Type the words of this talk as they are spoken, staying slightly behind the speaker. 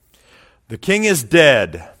The king is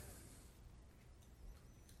dead.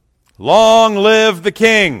 Long live the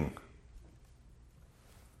king.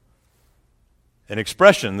 An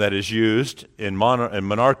expression that is used in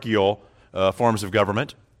monarchical forms of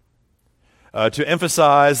government to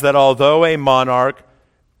emphasize that although a monarch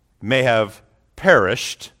may have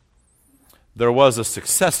perished, there was a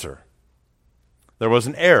successor. There was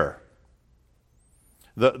an heir.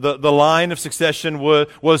 The line of succession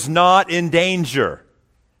was not in danger.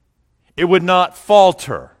 It would not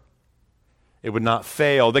falter. It would not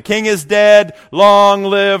fail. The king is dead. Long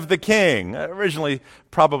live the king. Originally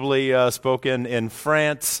probably spoken in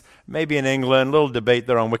France, maybe in England. A little debate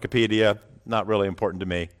there on Wikipedia. Not really important to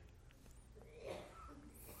me.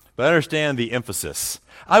 But understand the emphasis.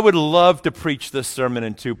 I would love to preach this sermon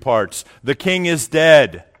in two parts. The king is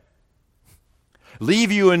dead.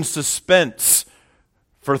 Leave you in suspense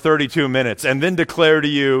for 32 minutes and then declare to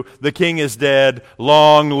you, the king is dead,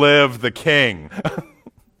 long live the king.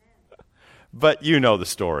 But you know the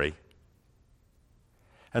story.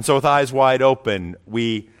 And so with eyes wide open,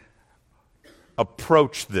 we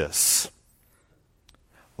approach this.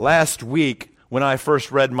 Last week, when I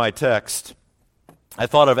first read my text, I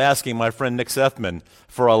thought of asking my friend Nick Sethman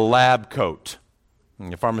for a lab coat,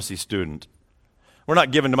 a pharmacy student. We're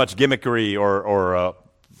not given to much gimmickry or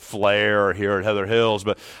flair here at Heather Hills,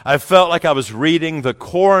 but I felt like I was reading the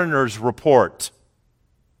coroner's report.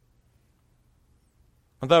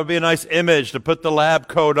 I thought it would be a nice image to put the lab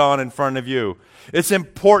coat on in front of you. It's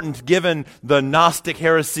important, given the Gnostic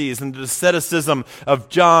heresies and the asceticism of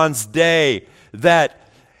John's day, that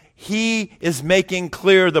he is making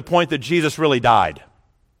clear the point that Jesus really died.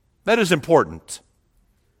 That is important.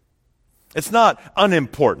 It's not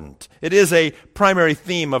unimportant. It is a primary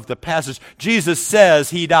theme of the passage. Jesus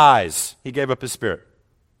says he dies. He gave up his spirit.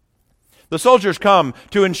 The soldiers come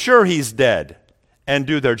to ensure he's dead and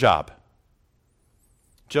do their job.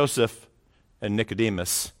 Joseph and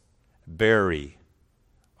Nicodemus bury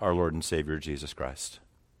our Lord and Savior Jesus Christ.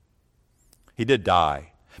 He did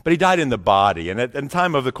die, but he died in the body. And at the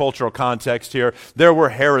time of the cultural context here, there were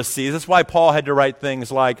heresies. That's why Paul had to write things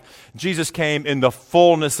like, Jesus came in the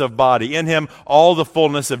fullness of body. In him, all the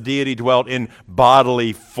fullness of deity dwelt in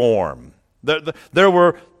bodily form. There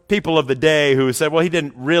were people of the day who said, well, he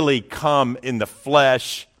didn't really come in the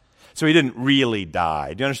flesh, so he didn't really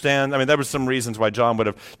die. Do you understand? I mean, there were some reasons why John would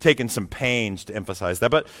have taken some pains to emphasize that.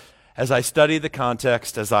 But as I study the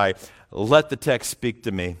context, as I let the text speak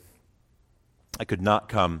to me, I could not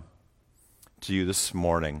come to you this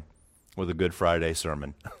morning with a Good Friday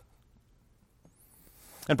sermon.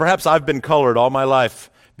 And perhaps I've been colored all my life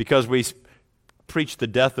because we preached the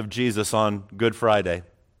death of Jesus on Good Friday.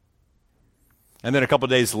 And then a couple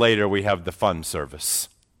days later, we have the fun service.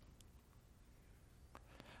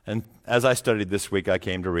 And as I studied this week, I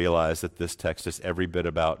came to realize that this text is every bit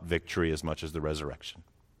about victory as much as the resurrection.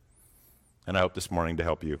 And I hope this morning to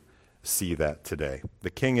help you see that today. The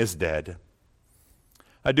king is dead.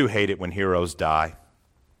 I do hate it when heroes die.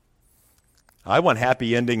 I want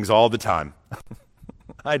happy endings all the time.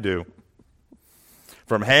 I do.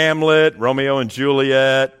 From Hamlet, Romeo and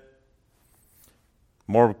Juliet,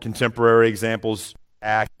 more contemporary examples,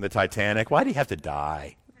 Jack and the Titanic. Why do you have to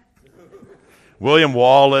die? William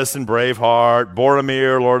Wallace and Braveheart,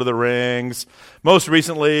 Boromir, Lord of the Rings. Most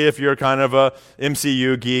recently, if you're kind of a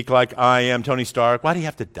MCU geek like I am, Tony Stark, why do you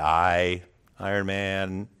have to die? Iron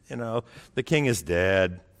Man, the king is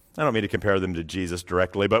dead. I don't mean to compare them to Jesus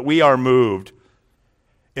directly, but we are moved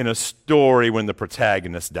in a story when the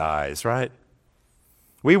protagonist dies, right?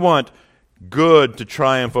 We want good to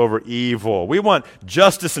triumph over evil. We want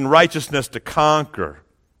justice and righteousness to conquer.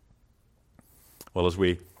 Well, as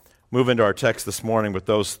we move into our text this morning with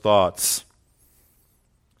those thoughts,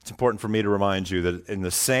 it's important for me to remind you that in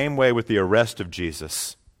the same way with the arrest of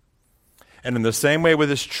Jesus, and in the same way with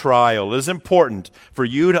his trial, it is important for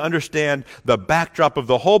you to understand the backdrop of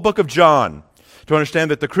the whole book of John, to understand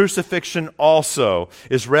that the crucifixion also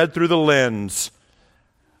is read through the lens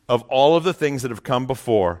of all of the things that have come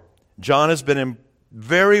before. John has been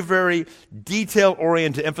very, very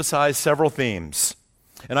detail-oriented to emphasize several themes.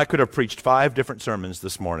 And I could have preached 5 different sermons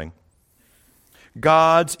this morning.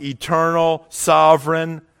 God's eternal,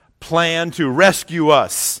 sovereign plan to rescue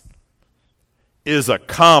us is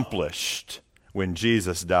accomplished when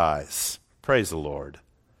Jesus dies. Praise the Lord.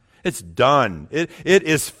 It's done. It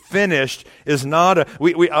is finished. Is not a.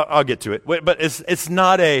 I'll get to it. But it's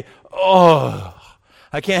not a.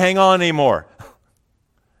 I can't hang on anymore.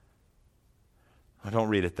 I don't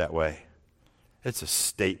read it that way. It's a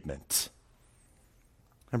statement.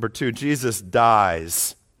 Number 2, Jesus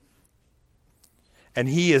dies. And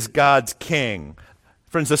he is God's king.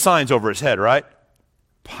 Friends, the sign's over his head, right?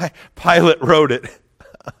 Pilate wrote it,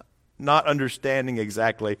 not understanding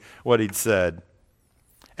exactly what he'd said.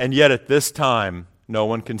 And yet at this time, no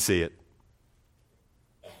one can see it.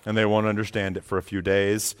 And they won't understand it for a few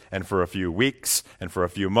days, and for a few weeks, and for a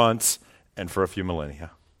few months, and for a few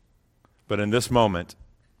millennia. But in this moment,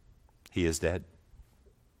 he is dead.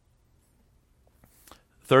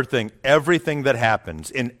 Third thing, everything that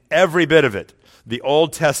happens, in every bit of it, the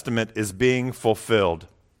Old Testament is being fulfilled.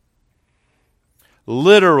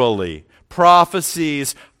 Literally,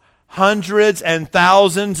 prophecies hundreds and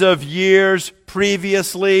thousands of years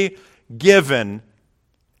previously given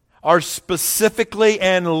are specifically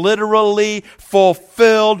and literally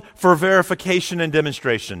fulfilled for verification and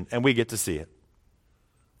demonstration, and we get to see it.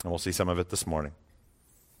 And we'll see some of it this morning.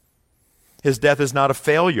 His death is not a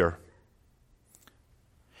failure.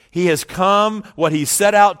 He has come what he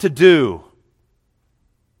set out to do.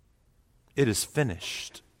 It is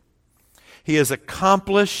finished. He has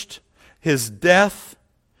accomplished his death.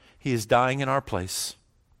 He is dying in our place.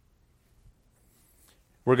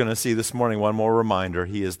 We're going to see this morning one more reminder.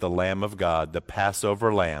 He is the Lamb of God, the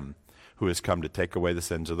Passover Lamb, who has come to take away the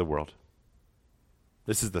sins of the world.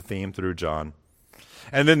 This is the theme through John.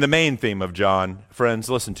 And then the main theme of John, friends,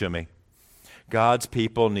 listen to me. God's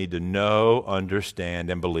people need to know, understand,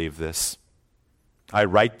 and believe this. I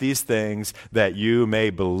write these things that you may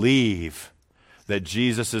believe that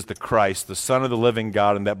Jesus is the Christ, the Son of the living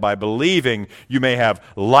God, and that by believing you may have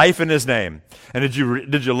life in his name. And did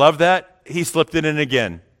you love that? He slipped it in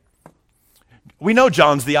again. We know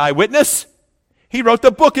John's the eyewitness. He wrote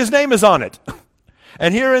the book. His name is on it.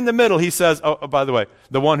 And here in the middle he says, oh, by the way,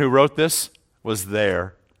 the one who wrote this was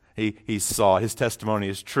there. He saw, his testimony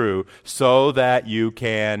is true, so that you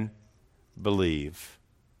can believe.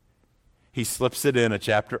 He slips it in a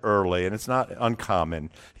chapter early, and it's not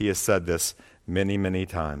uncommon. He has said this many, many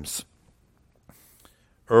times.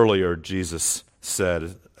 Earlier, Jesus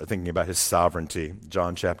said, thinking about his sovereignty,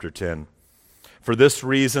 John chapter 10, "For this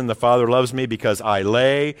reason the Father loves me, because I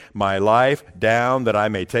lay my life down that I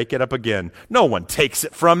may take it up again. No one takes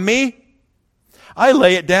it from me. I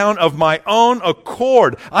lay it down of my own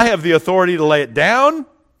accord." I have the authority to lay it down.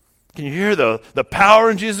 Can you hear the power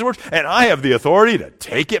in Jesus' words? And I have the authority to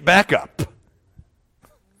take it back up.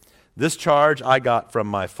 This charge I got from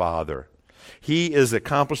my Father. He is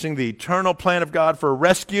accomplishing the eternal plan of God for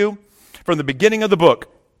rescue from the beginning of the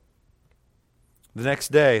book. The next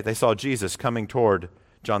day, they saw Jesus coming toward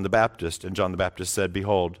John the Baptist, and John the Baptist said,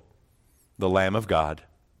 "Behold, the Lamb of God,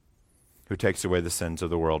 who takes away the sins of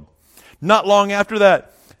the world." Not long after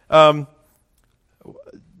that,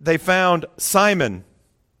 they found Simon.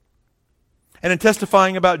 And in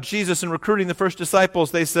testifying about Jesus and recruiting the first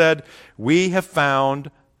disciples, they said, "We have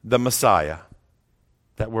found the Messiah."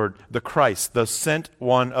 That word, the Christ, the sent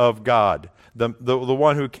one of God, the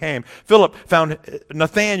one who came. Philip found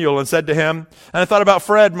Nathanael and said to him, and I thought about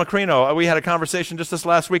Fred Macrino. We had a conversation just this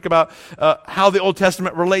last week about how the Old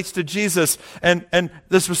Testament relates to Jesus. And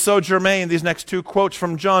this was so germane, these next two quotes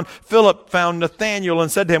from John. Philip found Nathanael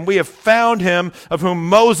and said to him, "We have found him of whom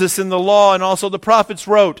Moses in the law and also the prophets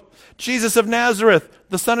wrote, Jesus of Nazareth,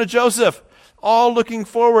 the son of Joseph." All looking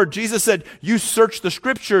forward. Jesus said, "You search the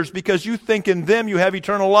scriptures because you think in them you have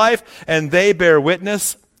eternal life, and they bear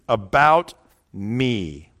witness about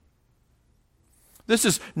me." This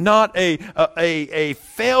is not a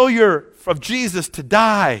failure of Jesus to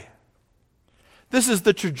die. This is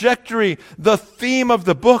the trajectory, the theme of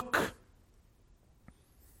the book.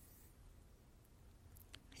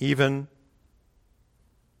 Even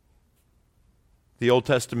the Old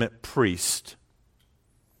Testament priest,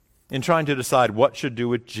 in trying to decide what should do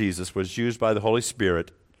with Jesus, was used by the Holy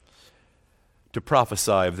Spirit to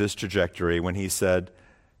prophesy of this trajectory when he said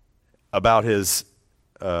about his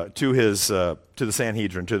to the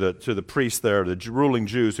Sanhedrin, to the priests there, the ruling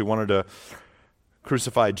Jews who wanted to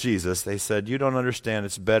crucify Jesus. They said, "You don't understand.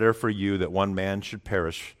 It's better for you that one man should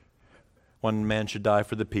perish, one man should die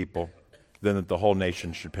for the people, than that the whole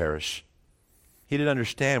nation should perish." He didn't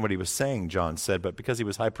understand what he was saying, John said, but because he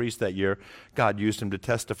was high priest that year, God used him to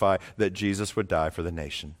testify that Jesus would die for the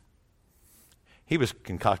nation. He was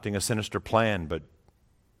concocting a sinister plan, but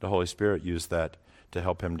the Holy Spirit used that to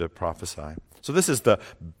help him to prophesy. So this is the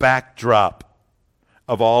backdrop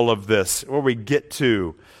of all of this, where we get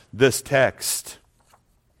to this text.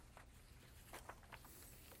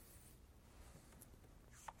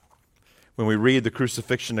 When we read the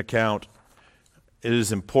crucifixion account, it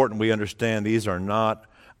is important we understand these are not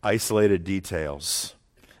isolated details.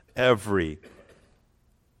 Every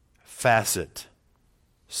facet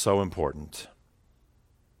so important.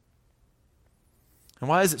 And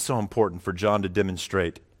why is it so important for John to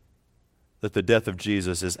demonstrate that the death of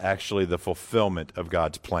Jesus is actually the fulfillment of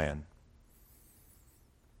God's plan?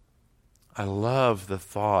 I love the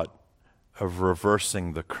thought of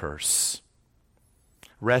reversing the curse,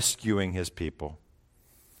 rescuing his people.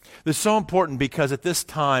 This is so important because at this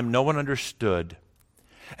time no one understood.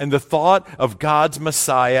 And the thought of God's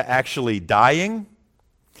Messiah actually dying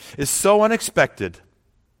is so unexpected,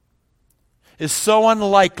 is so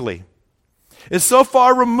unlikely, is so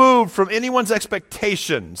far removed from anyone's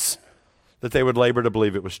expectations that they would labor to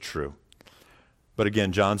believe it was true. But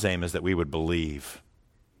again, John's aim is that we would believe,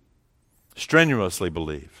 strenuously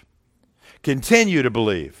believe, continue to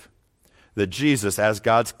believe that Jesus, as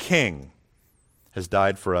God's King, has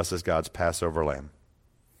died for us as God's Passover lamb.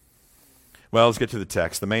 Well, let's get to the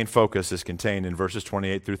text. The main focus is contained in verses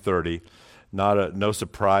 28 through 30. No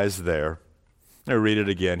surprise there. Let me read it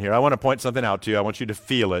again here. I want to point something out to you. I want you to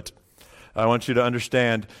feel it. I want you to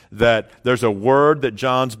understand that there's a word that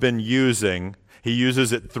John's been using. He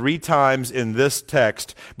uses it 3 times in this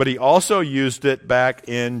text, but he also used it back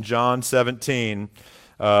in John 17,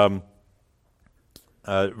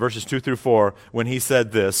 verses 2 through 4, when he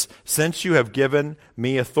said this, "Since you have given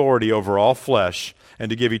me authority over all flesh, and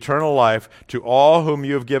to give eternal life to all whom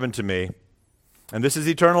you have given to me, and this is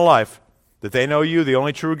eternal life, that they know you, the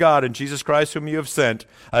only true God, and Jesus Christ whom you have sent,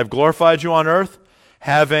 I have glorified you on earth,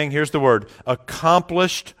 having," here's the word,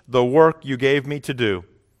 "accomplished the work you gave me to do."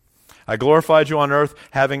 I glorified you on earth,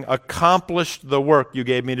 having accomplished the work you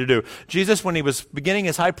gave me to do. Jesus, when he was beginning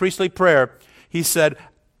his high priestly prayer, he said,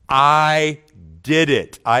 I did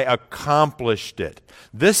it. I accomplished it.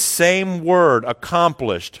 This same word,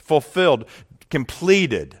 accomplished, fulfilled,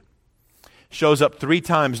 completed, shows up 3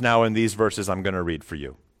 times now in these verses I'm going to read for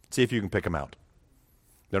you. See if you can pick them out.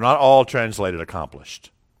 They're not all translated accomplished,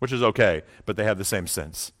 which is okay, but they have the same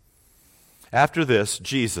sense. After this,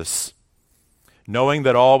 Jesus, knowing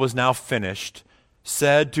that all was now finished,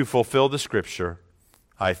 said to fulfill the scripture,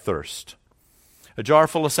 I thirst. A jar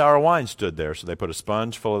full of sour wine stood there, so they put a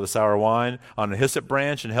sponge full of the sour wine on a hyssop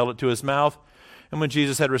branch and held it to his mouth. And when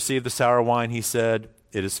Jesus had received the sour wine, he said,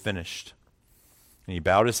 it is finished. And he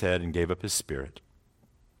bowed his head and gave up his spirit.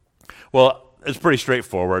 Well, it's pretty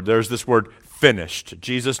straightforward. There's this word finished.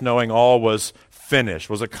 Jesus, knowing all was finished,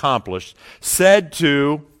 was accomplished, said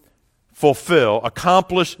to fulfill,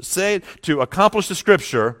 accomplish the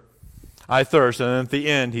scripture, I thirst. And then at the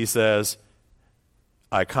end he says,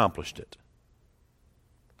 I accomplished it.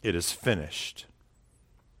 It is finished.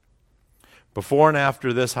 Before and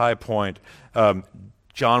after this high point,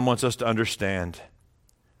 John wants us to understand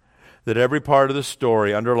that every part of the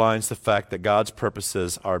story underlines the fact that God's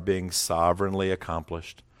purposes are being sovereignly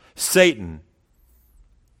accomplished. Satan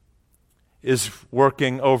is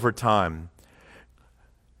working overtime.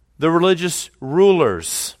 The religious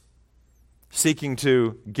rulers seeking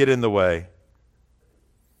to get in the way.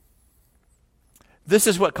 This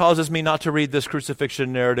is what causes me not to read this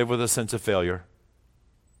crucifixion narrative with a sense of failure,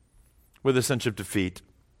 with a sense of defeat.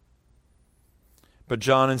 But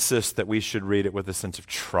John insists that we should read it with a sense of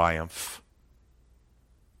triumph.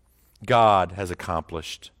 God has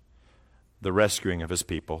accomplished the rescuing of his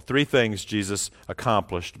people. 3 things Jesus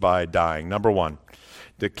accomplished by dying. Number 1,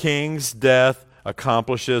 the king's death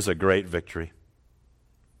accomplishes a great victory.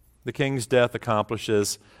 The king's death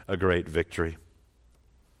accomplishes a great victory.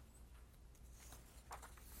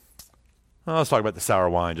 Well, let's talk about the sour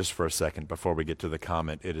wine just for a second before we get to the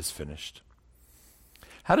comment, it is finished.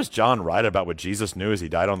 How does John write about what Jesus knew as he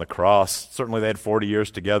died on the cross? Certainly they had 40 years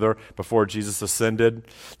together before Jesus ascended.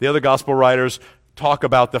 The other gospel writers talk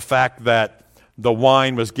about the fact that the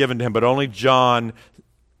wine was given to him, but only John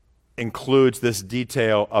includes this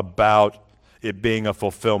detail about it being a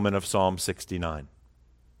fulfillment of Psalm 69.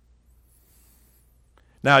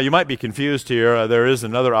 Now, you might be confused here. There is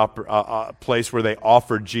another place where they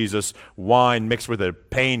offered Jesus wine mixed with a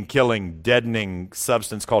pain-killing, deadening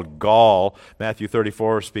substance called gall. Matthew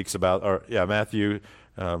 34 speaks about, Matthew,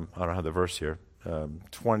 I don't have the verse here,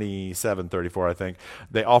 27:34, I think.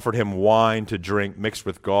 They offered him wine to drink mixed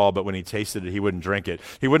with gall, but when he tasted it, he wouldn't drink it.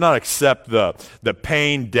 He would not accept the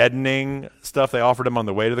pain-deadening stuff they offered him on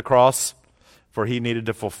the way to the cross, for he needed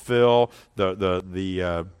to fulfill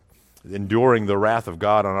the enduring the wrath of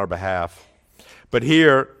God on our behalf. But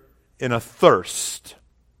here, in a thirst,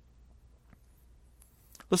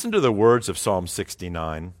 listen to the words of Psalm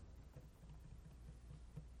 69.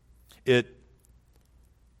 It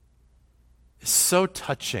is so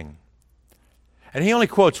touching. And he only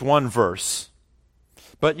quotes 1 verse.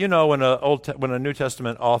 But you know, when a New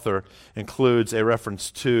Testament author includes a reference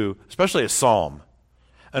to, especially a psalm,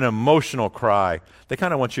 an emotional cry, they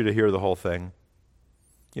kind of want you to hear the whole thing.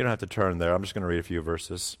 You don't have to turn there. I'm just going to read a few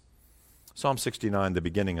verses. Psalm 69, the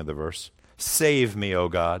beginning of the verse. Save me, O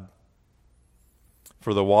God,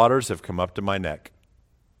 for the waters have come up to my neck.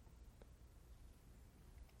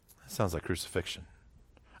 That sounds like crucifixion.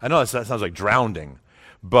 I know that sounds like drowning,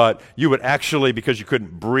 but you would actually, because you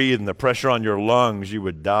couldn't breathe and the pressure on your lungs, you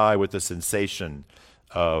would die with the sensation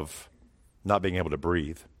of not being able to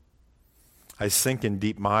breathe. I sink in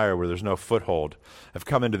deep mire where there's no foothold. I've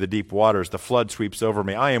come into the deep waters. The flood sweeps over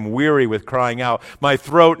me. I am weary with crying out. My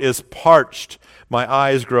throat is parched. My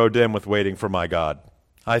eyes grow dim with waiting for my God.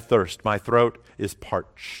 I thirst. My throat is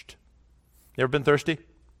parched. You ever been thirsty?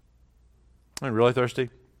 I mean, really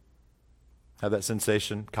thirsty? Have that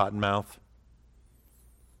sensation, cotton mouth?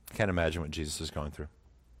 I can't imagine what Jesus is going through.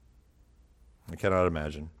 I cannot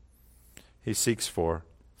imagine. He seeks for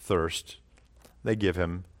thirst. They give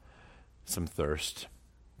him some thirst,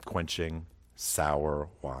 quenching sour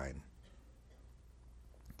wine.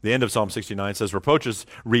 The end of Psalm 69 says,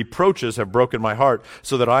 reproaches have broken my heart,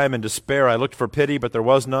 so that I am in despair. I looked for pity, but there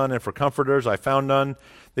was none, and for comforters I found none.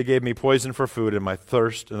 They gave me poison for food, and my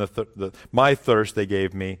thirst they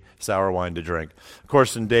gave me sour wine to drink. Of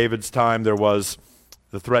course, in David's time there was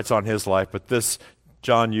the threats on his life, but this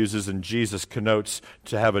John uses and Jesus connotes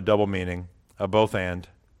to have a double meaning, a both and.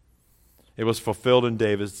 It was fulfilled in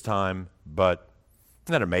David's time, but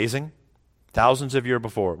isn't that amazing? Thousands of years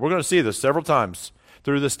before. We're going to see this several times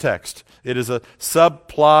through this text. It is a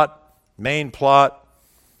subplot, main plot,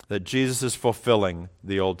 that Jesus is fulfilling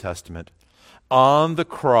the Old Testament. On the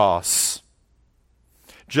cross,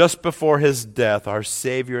 just before his death, our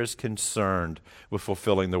Savior is concerned with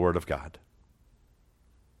fulfilling the Word of God.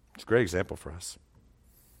 It's a great example for us.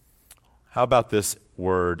 How about this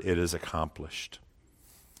word, it is accomplished?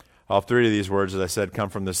 All three of these words, as I said, come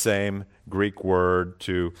from the same Greek word.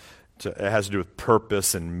 It has to do with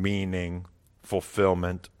purpose and meaning,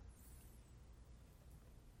 fulfillment.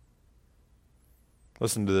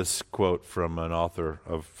 Listen to this quote from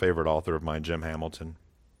a favorite author of mine, Jim Hamilton.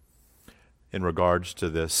 In regards to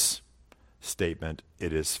this statement,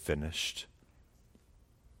 it is finished.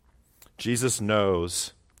 Jesus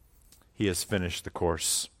knows he has finished the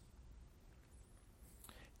course.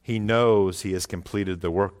 He knows he has completed the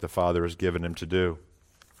work the Father has given him to do.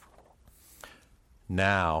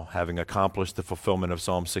 Now, having accomplished the fulfillment of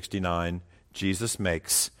Psalm 69, Jesus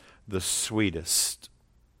makes the sweetest,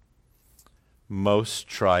 most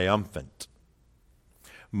triumphant,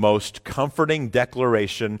 most comforting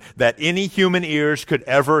declaration that any human ears could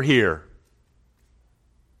ever hear.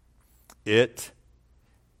 It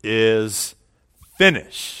is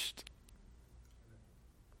finished.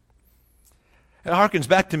 It harkens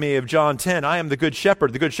back to me of John 10. I am the good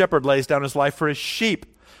shepherd. The good shepherd lays down his life for his sheep.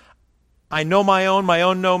 I know my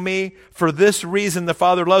own know me. For this reason the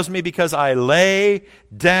Father loves me, because I lay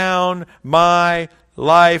down my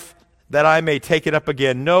life that I may take it up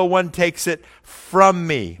again. No one takes it from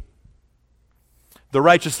me. The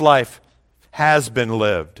righteous life has been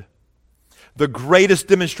lived. The greatest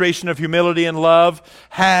demonstration of humility and love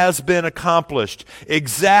has been accomplished.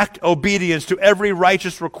 Exact obedience to every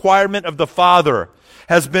righteous requirement of the Father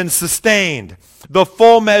has been sustained. The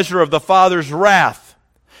full measure of the Father's wrath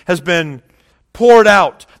has been poured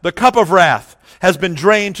out. The cup of wrath has been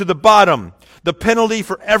drained to the bottom. The penalty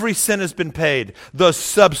for every sin has been paid. The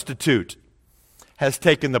substitute has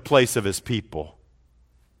taken the place of his people.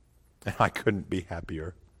 And I couldn't be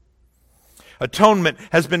happier. Atonement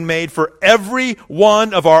has been made for every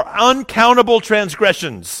one of our uncountable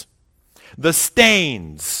transgressions. The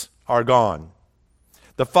stains are gone.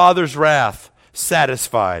 The Father's wrath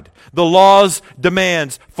satisfied. The law's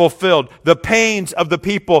demands fulfilled. The pains of the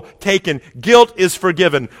people taken. Guilt is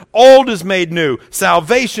forgiven. Old is made new.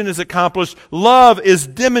 Salvation is accomplished. Love is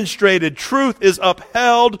demonstrated. Truth is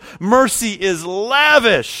upheld. Mercy is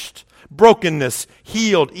lavished. Brokenness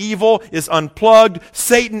healed. Evil is unplugged.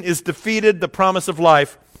 Satan is defeated. The promise of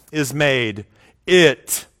life is made.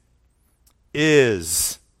 It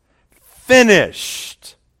is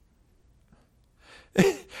finished.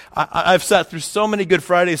 I've sat through so many Good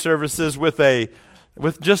Friday services with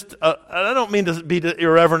just I don't mean to be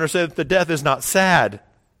irreverent or say that the death is not sad.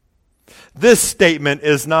 This statement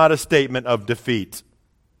is not a statement of defeat.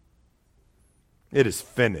 It is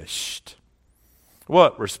finished.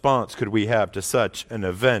 What response could we have to such an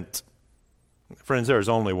event? Friends, there is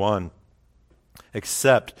only one.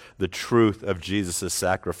 Accept the truth of Jesus'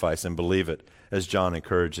 sacrifice and believe it, as John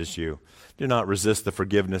encourages you. Do not resist the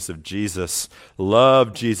forgiveness of Jesus.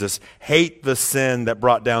 Love Jesus. Hate the sin that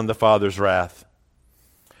brought down the Father's wrath.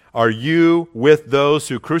 Are you with those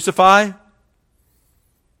who crucify?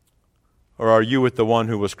 Or are you with the one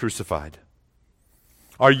who was crucified?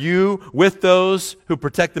 Are you with those who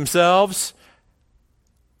protect themselves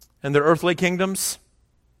and their earthly kingdoms?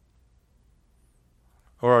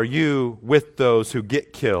 Or are you with those who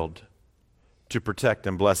get killed to protect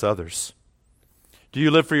and bless others? Do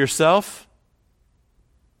you live for yourself?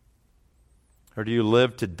 Or do you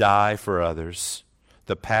live to die for others?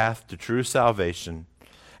 The path to true salvation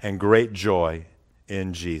and great joy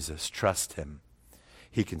in Jesus. Trust Him.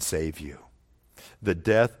 He can save you. The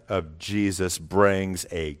death of Jesus brings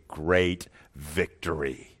a great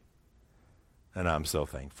victory. And I'm so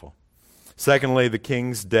thankful. Secondly, the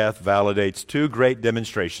king's death validates two great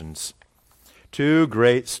demonstrations, two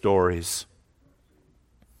great stories.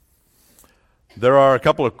 There are a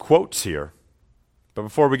couple of quotes here, but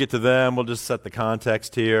before we get to them, we'll just set the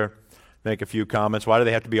context here, make a few comments. Why do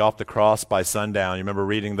they have to be off the cross by sundown? You remember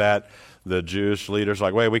reading that? The Jewish leaders are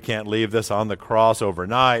like, wait, we can't leave this on the cross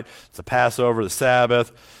overnight. It's the Passover, the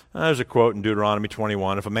Sabbath. There's a quote in Deuteronomy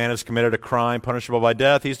 21. If a man has committed a crime punishable by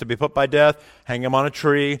death, he's to be put by death. Hang him on a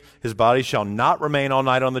tree. His body shall not remain all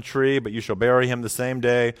night on the tree, but you shall bury him the same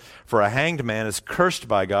day. For a hanged man is cursed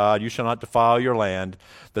by God. You shall not defile your land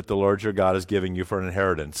that the Lord your God is giving you for an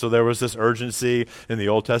inheritance. So there was this urgency in the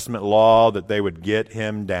Old Testament law that they would get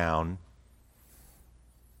him down.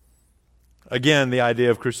 Again, the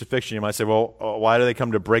idea of crucifixion, you might say, well, why do they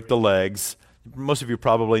come to break the legs? Most of you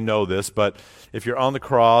probably know this, but if you're on the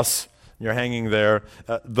cross, you're hanging there,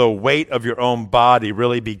 the weight of your own body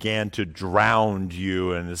really began to drown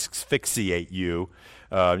you and asphyxiate you.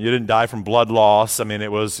 You didn't die from blood loss. I mean,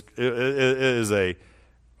 it is a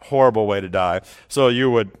horrible way to die. So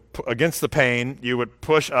you would, against the pain, you would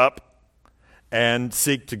push up and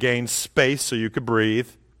seek to gain space so you could breathe,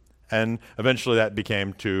 and eventually that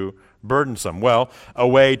became too burdensome. Well, a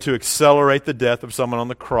way to accelerate the death of someone on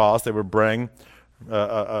the cross, they would bring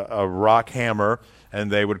a rock hammer and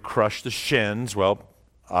they would crush the shins. Well,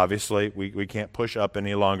 obviously we can't push up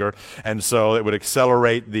any longer, and so it would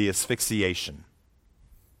accelerate the asphyxiation.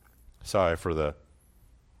 Sorry for the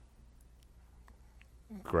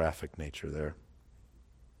graphic nature there.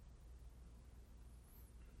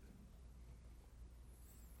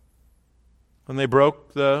 And they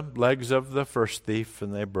broke the legs of the first thief,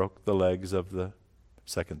 and they broke the legs of the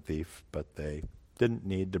second thief, but they didn't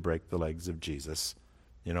need to break the legs of Jesus.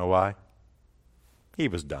 You know why? He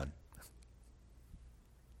was done.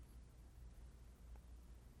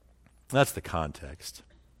 That's the context.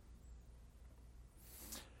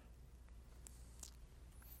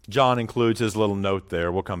 John includes his little note there.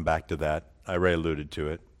 We'll come back to that. I already alluded to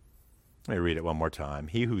it. Let me read it one more time.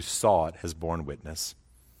 He who saw it has borne witness.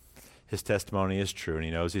 His testimony is true, and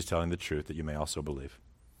he knows he's telling the truth, that you may also believe.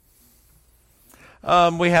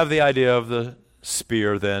 We have the idea of the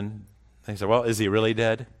spear then. They say, well, is he really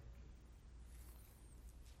dead? And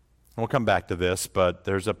we'll come back to this, but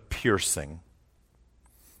there's a piercing.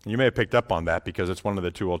 And you may have picked up on that because it's one of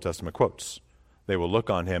the two Old Testament quotes. They will look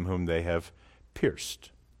on him whom they have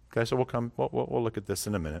pierced. Okay, so we'll look at this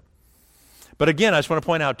in a minute. But again, I just want to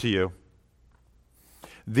point out to you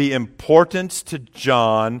the importance to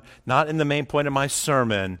John, not in the main point of my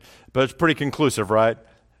sermon, but it's pretty conclusive, right?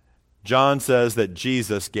 John says that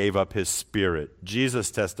Jesus gave up his spirit.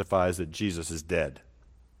 Jesus testifies that Jesus is dead.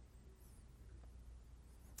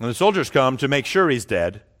 And the soldiers come to make sure he's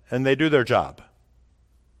dead, and they do their job.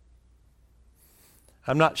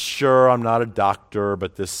 I'm not sure, I'm not a doctor,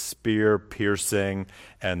 but this spear piercing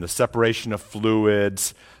and the separation of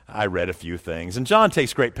fluids, I read a few things. And John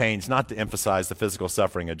takes great pains not to emphasize the physical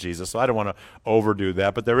suffering of Jesus, so I don't want to overdo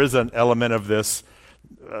that. But there is an element of this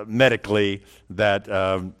medically that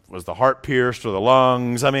was the heart pierced or the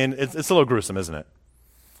lungs. I mean, it's a little gruesome, isn't it?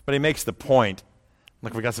 But he makes the point,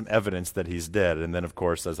 look, we got some evidence that he's dead. And then, of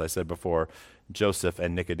course, as I said before, Joseph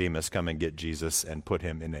and Nicodemus come and get Jesus and put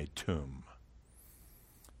him in a tomb.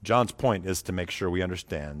 John's point is to make sure we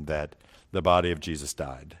understand that the body of Jesus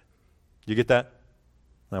died. You get that?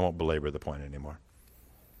 I won't belabor the point anymore.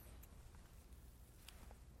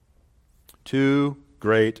 Two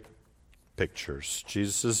great pictures.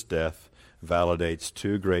 Jesus' death validates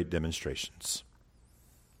two great demonstrations.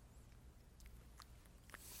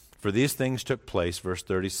 For these things took place, verse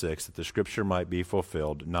 36, that the scripture might be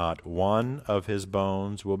fulfilled. Not one of his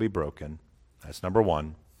bones will be broken. That's number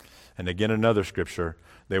one. And again, another scripture,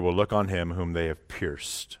 they will look on him whom they have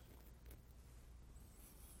pierced.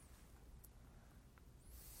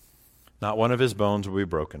 Not one of his bones will be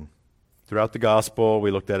broken. Throughout the gospel,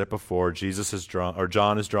 we looked at it before,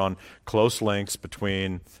 John has drawn close links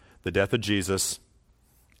between the death of Jesus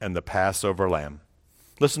and the Passover lamb.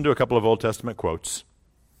 Listen to a couple of Old Testament quotes.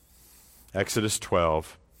 Exodus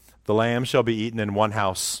 12, the lamb shall be eaten in one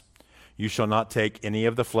house. You shall not take any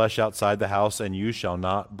of the flesh outside the house, and you shall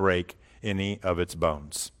not break any of its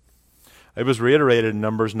bones. It was reiterated in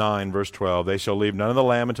Numbers 9, verse 12. They shall leave none of the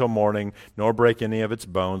lamb until morning, nor break any of its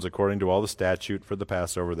bones. According to all the statute for the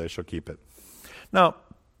Passover, they shall keep it. Now,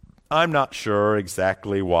 I'm not sure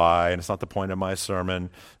exactly why, and it's not the point of my sermon,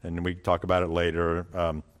 and we can talk about it later,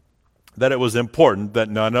 that it was important that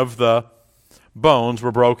none of the bones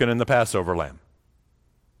were broken in the Passover lamb.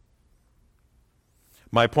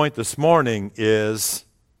 My point this morning is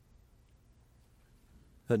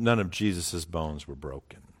that none of Jesus' bones were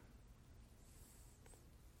broken.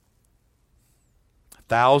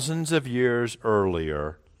 Thousands of years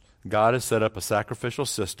earlier, God has set up a sacrificial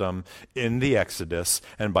system in the Exodus,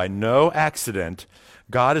 and by no accident,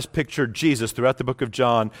 God has pictured Jesus throughout the book of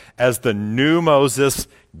John as the new Moses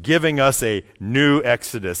giving us a new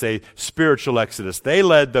Exodus, a spiritual Exodus. They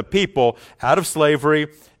led the people out of slavery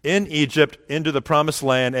in Egypt into the promised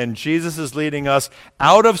land, and Jesus is leading us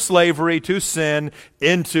out of slavery to sin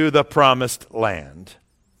into the promised land.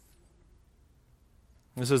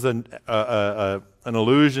 This is an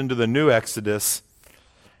allusion to the new Exodus,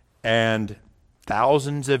 and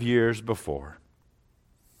thousands of years before.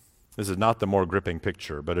 This is not the more gripping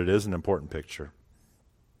picture, but it is an important picture.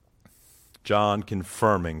 John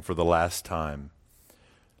confirming for the last time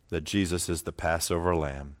that Jesus is the Passover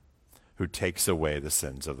lamb who takes away the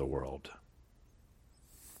sins of the world.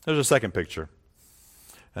 There's a second picture.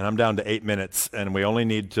 And I'm down to 8 minutes, and we only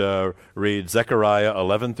need to read Zechariah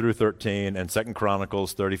 11 through 13 and 2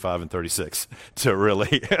 Chronicles 35 and 36 to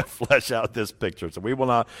really flesh out this picture. So we will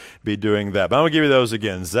not be doing that. But I'm going to give you those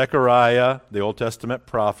again. Zechariah, the Old Testament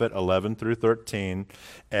prophet, 11 through 13,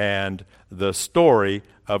 and the story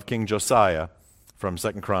of King Josiah from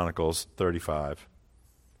 2 Chronicles 35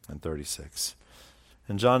 and 36.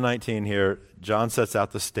 In John 19 here, John sets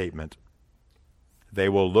out the statement, they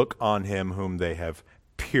will look on him whom they have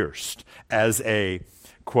pierced, as a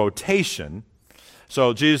quotation.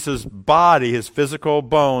 So Jesus' body, his physical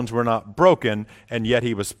bones were not broken, and yet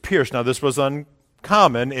he was pierced. Now this was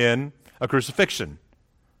uncommon in a crucifixion,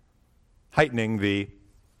 heightening the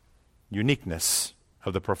uniqueness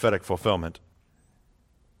of the prophetic fulfillment.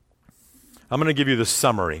 I'm going to give you the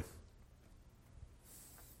summary.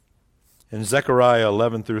 In Zechariah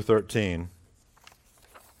 11 through 13,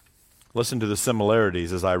 listen to the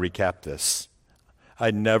similarities as I recap this. I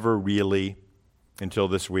never really, until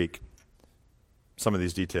this week, some of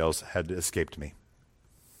these details had escaped me.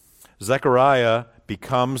 Zechariah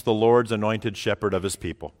becomes the Lord's anointed shepherd of his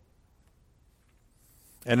people.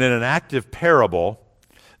 And in an active parable,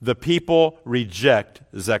 the people reject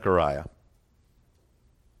Zechariah.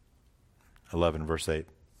 11, verse 8.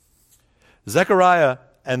 Zechariah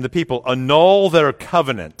and the people annul their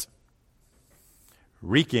covenant,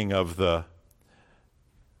 reeking of the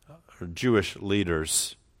Jewish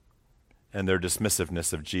leaders and their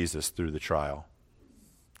dismissiveness of Jesus through the trial.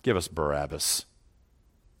 Give us Barabbas.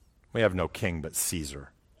 We have no king but Caesar.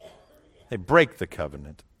 They break the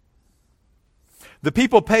covenant. The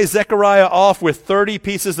people pay Zechariah off with 30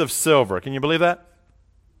 pieces of silver. Can you believe that?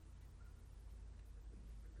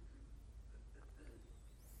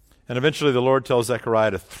 And eventually the Lord tells Zechariah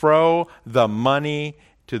to throw the money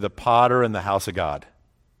to the potter in the house of God.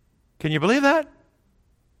 Can you believe that?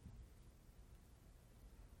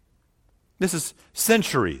 This is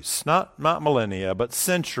centuries, not millennia, but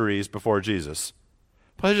centuries before Jesus.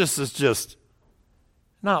 But this is just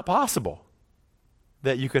not possible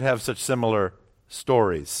that you could have such similar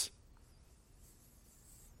stories.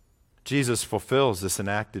 Jesus fulfills this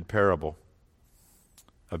enacted parable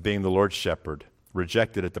of being the Lord's shepherd,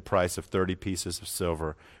 rejected at the price of 30 pieces of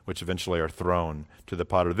silver, which eventually are thrown to the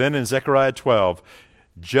potter. Then in Zechariah 12,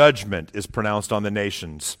 judgment is pronounced on the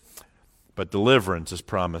nations. But deliverance is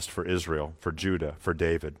promised for Israel, for Judah, for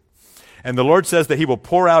David. And the Lord says that he will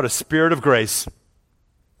pour out a spirit of grace.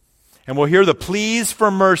 And will hear the pleas for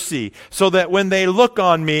mercy, so that when they look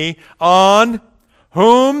on me, on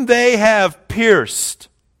whom they have pierced.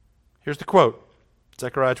 Here's the quote,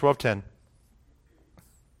 Zechariah 12:10.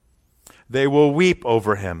 They will weep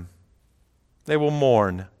over him. They will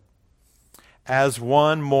mourn, as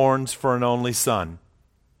one mourns for an only son.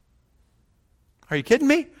 Are you kidding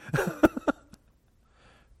me?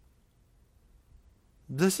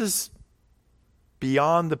 This is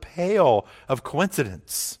beyond the pale of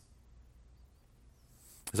coincidence.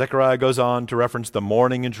 Zechariah goes on to reference the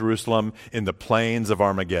mourning in Jerusalem in the plains of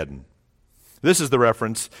Armageddon. This is the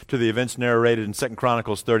reference to the events narrated in 2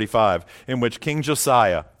 Chronicles 35, in which King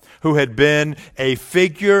Josiah, who had been a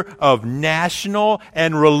figure of national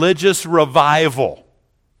and religious revival,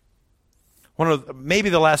 maybe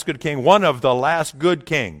the last good king, one of the last good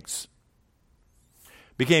kings,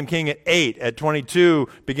 became king at 8. At 22,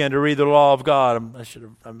 began to read the law of God. I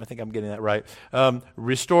think I'm getting that right.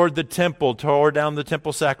 Restored the temple, tore down the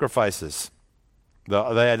temple sacrifices, the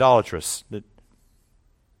idolatrous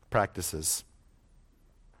practices.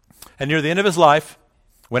 And near the end of his life,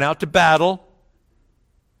 went out to battle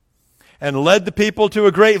and led the people to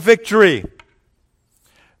a great victory.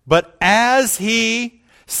 But as he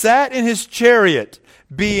sat in his chariot,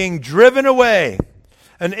 being driven away,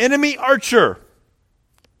 an enemy archer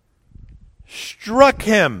struck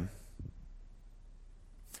him,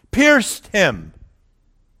 pierced him,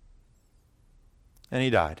 and he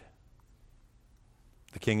died.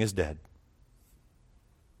 The king is dead.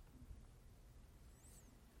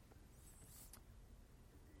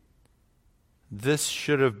 This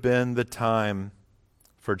should have been the time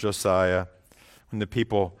for Josiah when the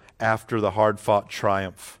people, after the hard-fought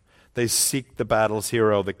triumph, they seek the battle's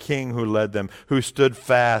hero, the king who led them, who stood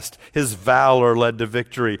fast. His valor led to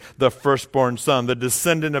victory. The firstborn son, the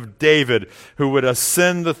descendant of David, who would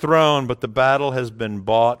ascend the throne, but the battle has been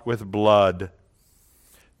bought with blood.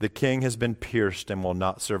 The king has been pierced and will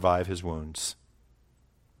not survive his wounds.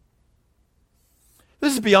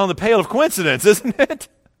 This is beyond the pale of coincidence, isn't it?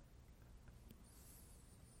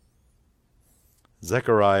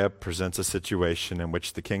 Zechariah presents a situation in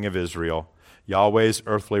which the king of Israel, Yahweh's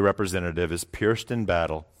earthly representative, is pierced in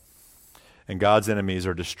battle, and God's enemies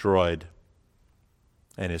are destroyed,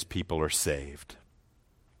 and his people are saved.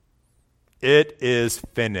 It is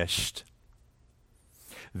finished.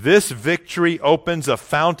 This victory opens a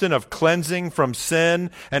fountain of cleansing from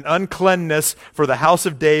sin and uncleanness for the house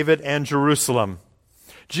of David and Jerusalem.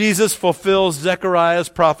 Jesus fulfills Zechariah's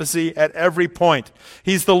prophecy at every point.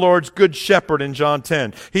 He's the Lord's good shepherd in John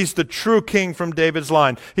 10. He's the true king from David's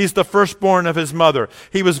line. He's the firstborn of his mother.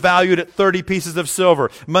 He was valued at 30 pieces of silver,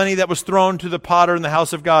 money that was thrown to the potter in the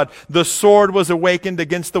house of God. The sword was awakened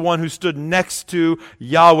against the one who stood next to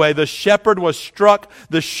Yahweh. The shepherd was struck.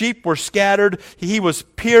 The sheep were scattered. He was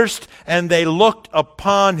pierced, and they looked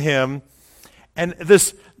upon him. And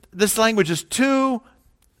this language is too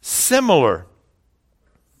similar.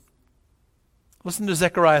 Listen to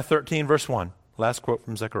Zechariah 13, verse 1. Last quote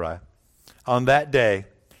from Zechariah. On that day,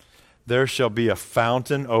 there shall be a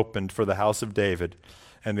fountain opened for the house of David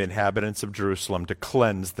and the inhabitants of Jerusalem to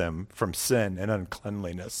cleanse them from sin and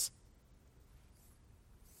uncleanliness.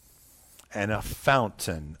 And a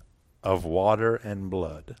fountain of water and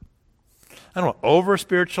blood. I don't want to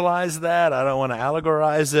over-spiritualize that. I don't want to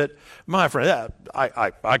allegorize it. My friend,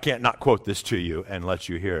 I can't not quote this to you and let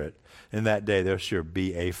you hear it. In that day there shall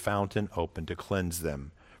be a fountain open to cleanse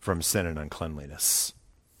them from sin and uncleanliness.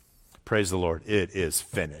 Praise the Lord. It is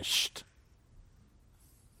finished.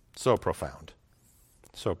 So profound.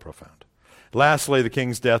 So profound. Lastly, the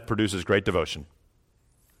king's death produces great devotion.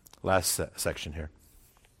 Last section here.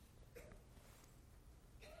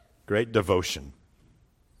 Great devotion.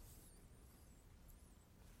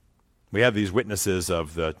 We have these witnesses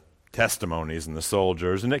of the testimonies and the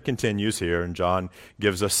soldiers, and it continues here, and John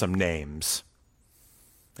gives us some names.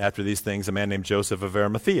 After these things, a man named Joseph of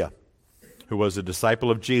Arimathea, who was a disciple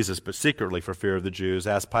of Jesus, but secretly for fear of the Jews,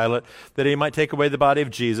 asked Pilate that he might take away the body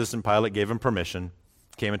of Jesus, and Pilate gave him permission,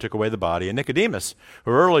 came and took away the body. And Nicodemus,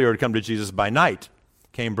 who earlier had come to Jesus by night,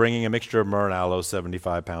 came bringing a mixture of myrrh and aloes,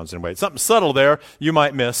 75 pounds in weight. Something subtle there you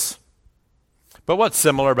might miss. But what's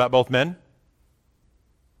similar about both men?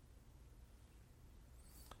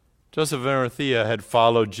 Joseph of Arimathea had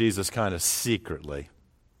followed Jesus kind of secretly.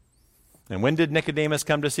 And when did Nicodemus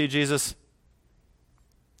come to see Jesus?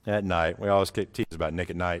 At night. We always tease about Nick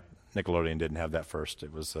at Night. Nickelodeon didn't have that first.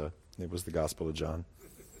 It was the Gospel of John.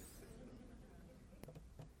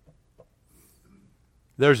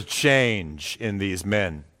 There's a change in these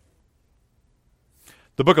men.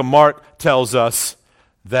 The book of Mark tells us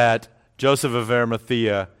that Joseph of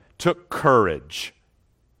Arimathea took courage.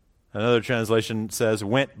 Another translation says,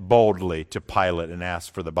 went boldly to Pilate and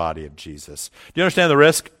asked for the body of Jesus. Do you understand the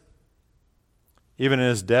risk? Even in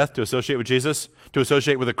his death, to associate with Jesus, to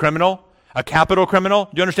associate with a criminal, a capital criminal.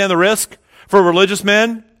 Do you understand the risk for religious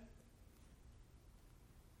men?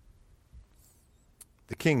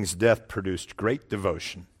 The king's death produced great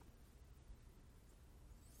devotion.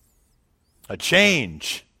 A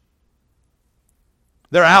change.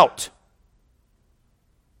 They're out.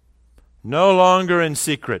 No longer in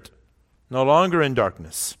secret. No longer in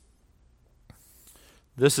darkness.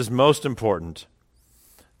 This is most important,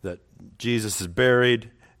 that Jesus is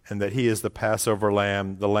buried and that he is the Passover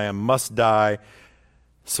lamb. The lamb must die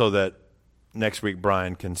so that next week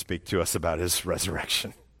Brian can speak to us about his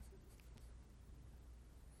resurrection.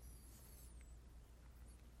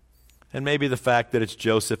 And maybe the fact that it's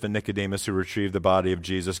Joseph and Nicodemus who retrieved the body of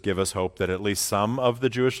Jesus give us hope that at least some of the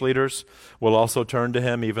Jewish leaders will also turn to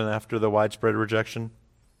him even after the widespread rejection.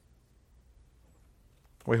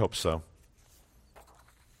 We hope so.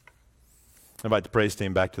 I invite the praise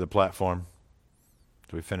team back to the platform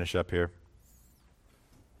as we finish up here.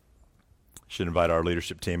 Should invite our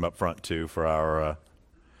leadership team up front too for our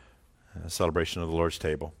celebration of the Lord's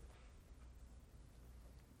table.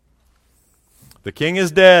 The King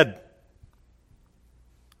is dead.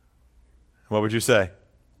 What would you say?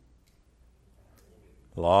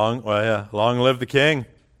 Long live the King.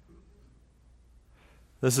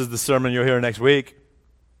 This is the sermon you'll hear next week.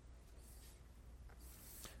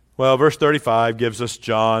 Well, verse 35 gives us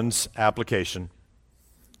John's application.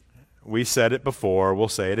 We said it before, we'll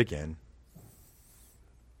say it again.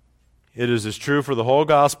 It is as true for the whole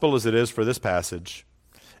gospel as it is for this passage.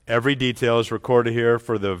 Every detail is recorded here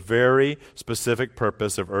for the very specific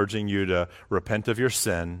purpose of urging you to repent of your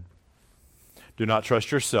sin. Do not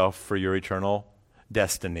trust yourself for your eternal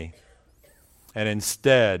destiny, and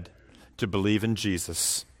instead to believe in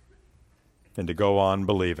Jesus and to go on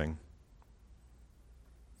believing.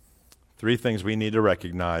 3 things we need to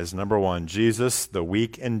recognize. Number 1, Jesus, the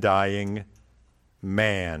weak and dying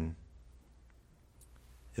man,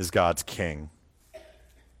 is God's King.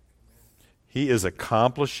 He is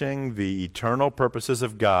accomplishing the eternal purposes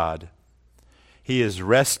of God. He is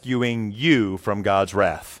rescuing you from God's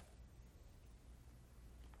wrath.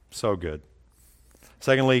 So good.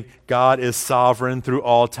 Secondly, God is sovereign through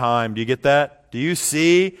all time. Do you get that? Do you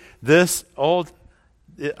see this old...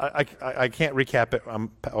 I can't recap it.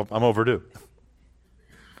 I'm overdue.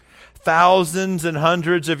 Thousands and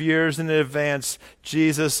hundreds of years in advance,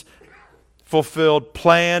 Jesus fulfilled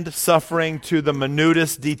planned suffering to the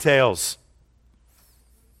minutest details.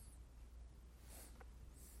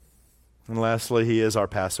 And lastly, he is our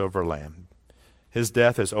Passover lamb. His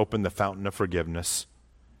death has opened the fountain of forgiveness.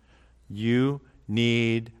 You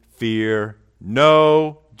need fear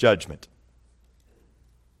no judgment.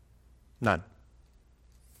 None.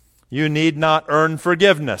 You need not earn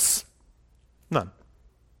forgiveness. None.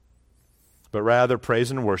 But rather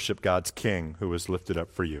praise and worship God's King who was lifted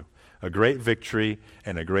up for you. A great victory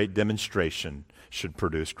and a great demonstration should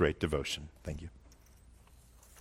produce great devotion. Thank you.